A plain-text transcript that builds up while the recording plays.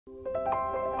Mr.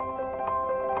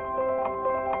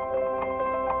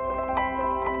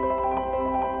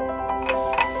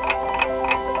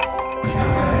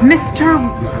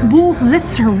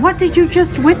 Wolf-Litzer, what did you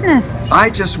just witness?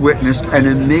 I just witnessed an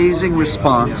amazing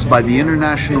response by the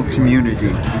international community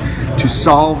to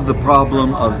solve the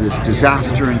problem of this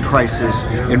disaster and crisis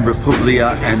in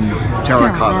Republia and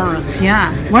Terratoras.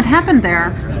 Yeah. What happened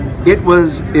there? It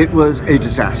was a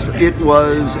disaster. It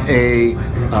was an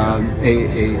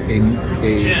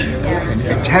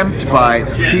attempt by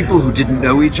people who didn't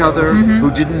know each other,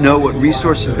 who didn't know what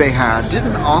resources they had,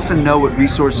 didn't often know what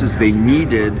resources they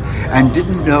needed, and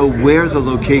didn't know where the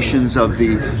locations of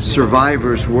the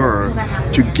survivors were,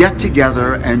 to get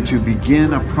together and to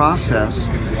begin a process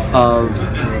of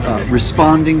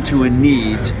responding to a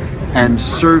need and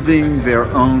serving their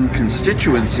own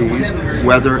constituencies,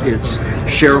 whether it's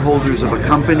shareholders of a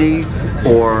company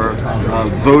or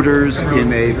voters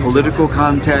in a political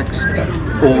context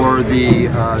or the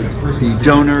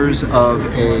donors of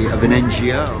an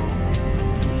NGO.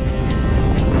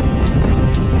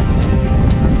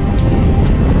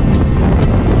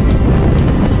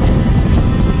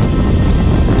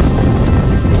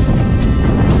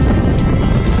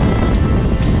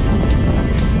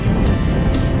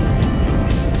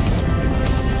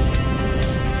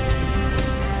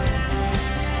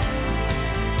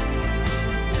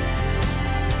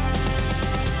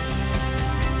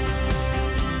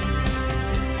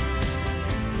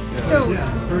 So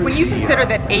when you consider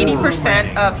that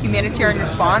 80% of humanitarian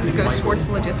response goes towards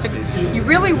logistics, you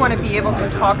really want to be able to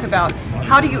talk about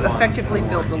how do you effectively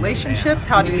build relationships,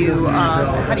 how do you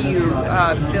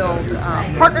build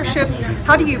partnerships,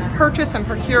 how do you purchase and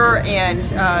procure and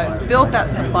build that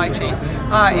supply chain.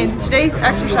 And today's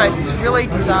exercise is really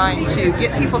designed to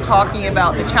get people talking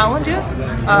about the challenges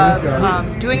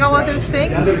of doing all of those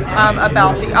things,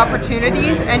 about the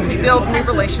opportunities, and to build new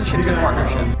relationships and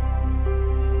partnerships.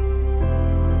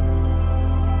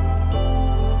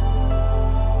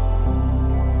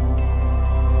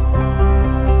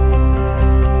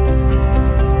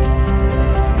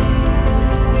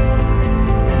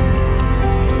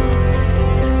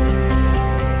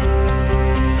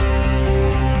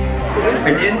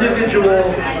 An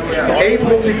individual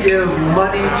able to give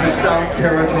money to South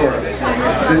Terratoras.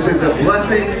 This is a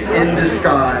blessing in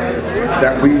disguise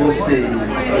that we will see,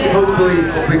 hopefully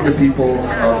helping the people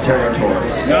of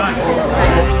Terratoras.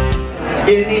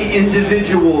 Any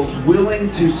individuals willing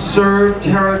to serve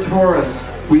Terratoras,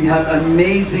 we have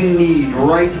amazing need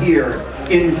right here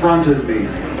in front of me.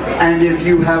 And if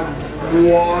you have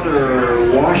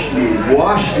water, wash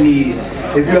need,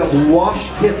 if you have wash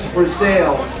kits for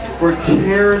sale, for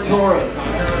Terratoras.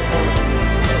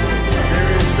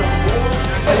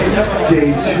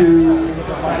 Day 2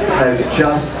 has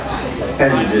just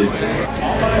ended.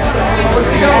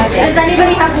 Does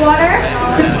anybody have water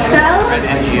to sell?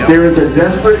 There is a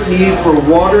desperate need for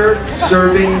water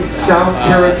serving South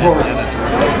Terratoras,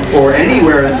 or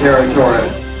anywhere in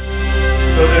Terratoras.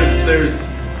 So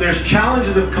there's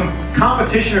challenges of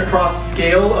competition across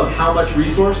scale of how much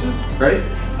resources, right?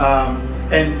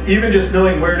 And even just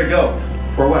knowing where to go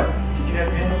for what. Did you have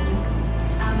your hand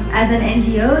up? As an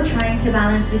NGO, trying to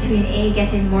balance between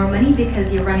getting more money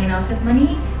because you're running out of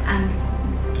money, and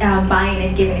buying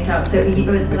and giving it out. So it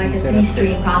was like a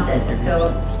 3-stream process, and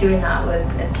so doing that was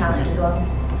a challenge as well.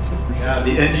 Yeah,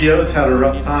 the NGOs had a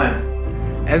rough time.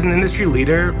 As an industry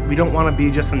leader, we don't want to be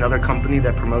just another company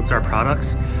that promotes our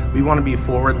products. We want to be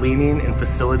forward-leaning and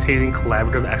facilitating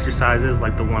collaborative exercises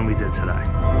like the one we did today.